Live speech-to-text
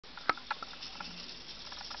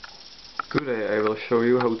Today I will show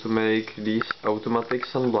you how to make these automatic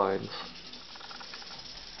sunblinds.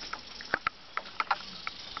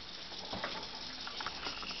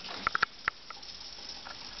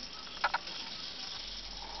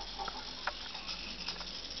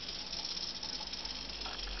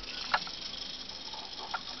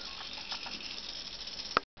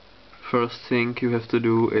 First thing you have to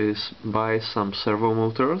do is buy some servo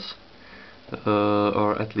motors,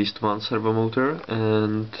 or at least one servo motor,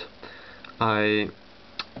 and I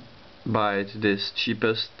bought this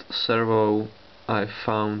cheapest servo I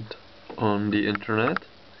found on the internet,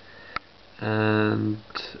 and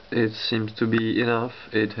it seems to be enough.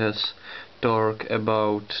 It has torque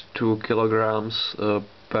about 2 kilograms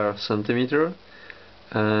per centimeter,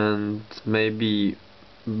 and maybe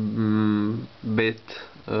bit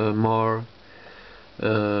more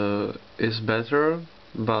is better,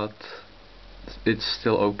 but it's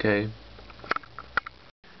still okay.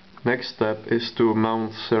 Next step is to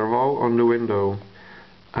mount servo on the window.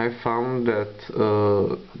 I found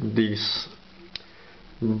that these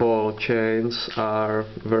ball chains are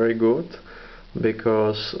very good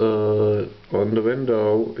because on the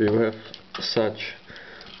window you have such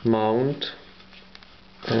mount,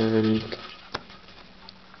 and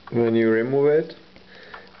when you remove it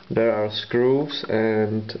there are screws,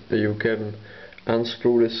 and you can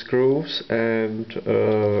unscrew the screws and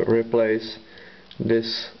replace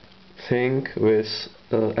this thing with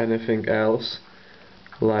anything else,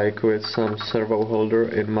 like with some servo holder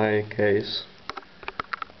in my case.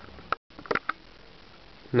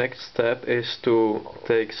 Next step is to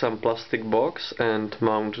take some plastic box and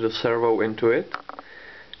mount the servo into it,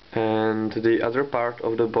 and the other part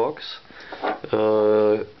of the box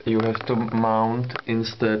you have to mount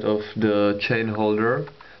instead of the chain holder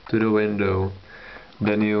to the window.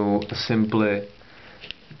 Then you simply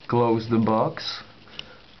close the box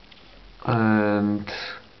and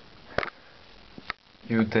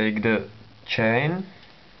you take the chain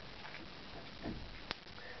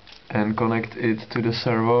and connect it to the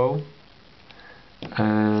servo,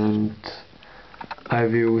 and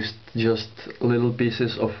I've used just little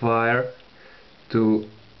pieces of wire to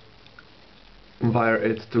wire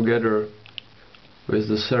it together with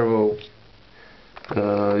the servo.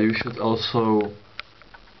 You should also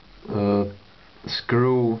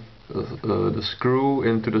screw the screw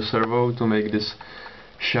into the servo to make this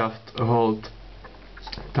shaft hold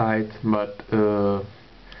tight, but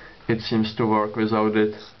it seems to work without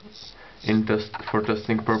it for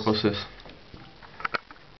testing purposes.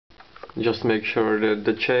 Just make sure that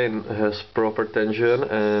the chain has proper tension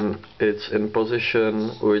and it's in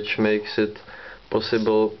position, which makes it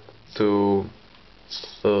possible to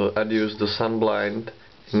adjust the sunblind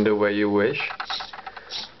in the way you wish.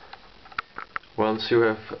 Once you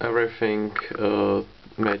have everything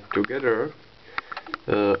made together,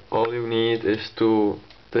 all you need is to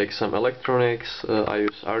take some electronics. I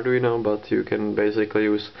use Arduino, but you can basically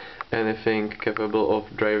use anything capable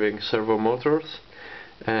of driving servo motors,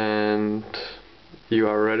 and you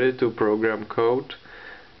are ready to program code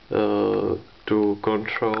to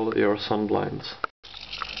control your sunblinds.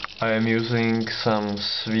 I am using some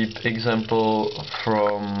sweep example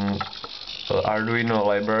from Arduino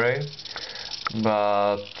library,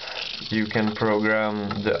 but you can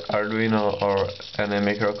program the Arduino or any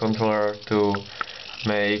microcontroller to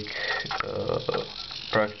make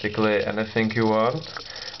practically anything you want.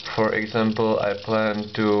 For example, I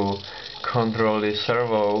plan to control the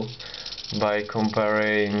servo by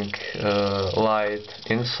comparing light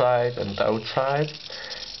inside and outside,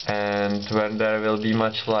 and when there will be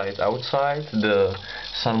much light outside, the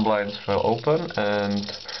sunblinds will open, and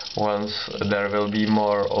once there will be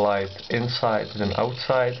more light inside than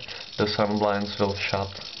outside, the sunblinds will shut.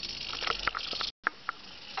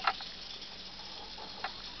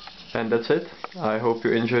 And that's it. I hope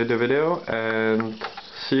you enjoyed the video, and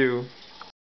see you.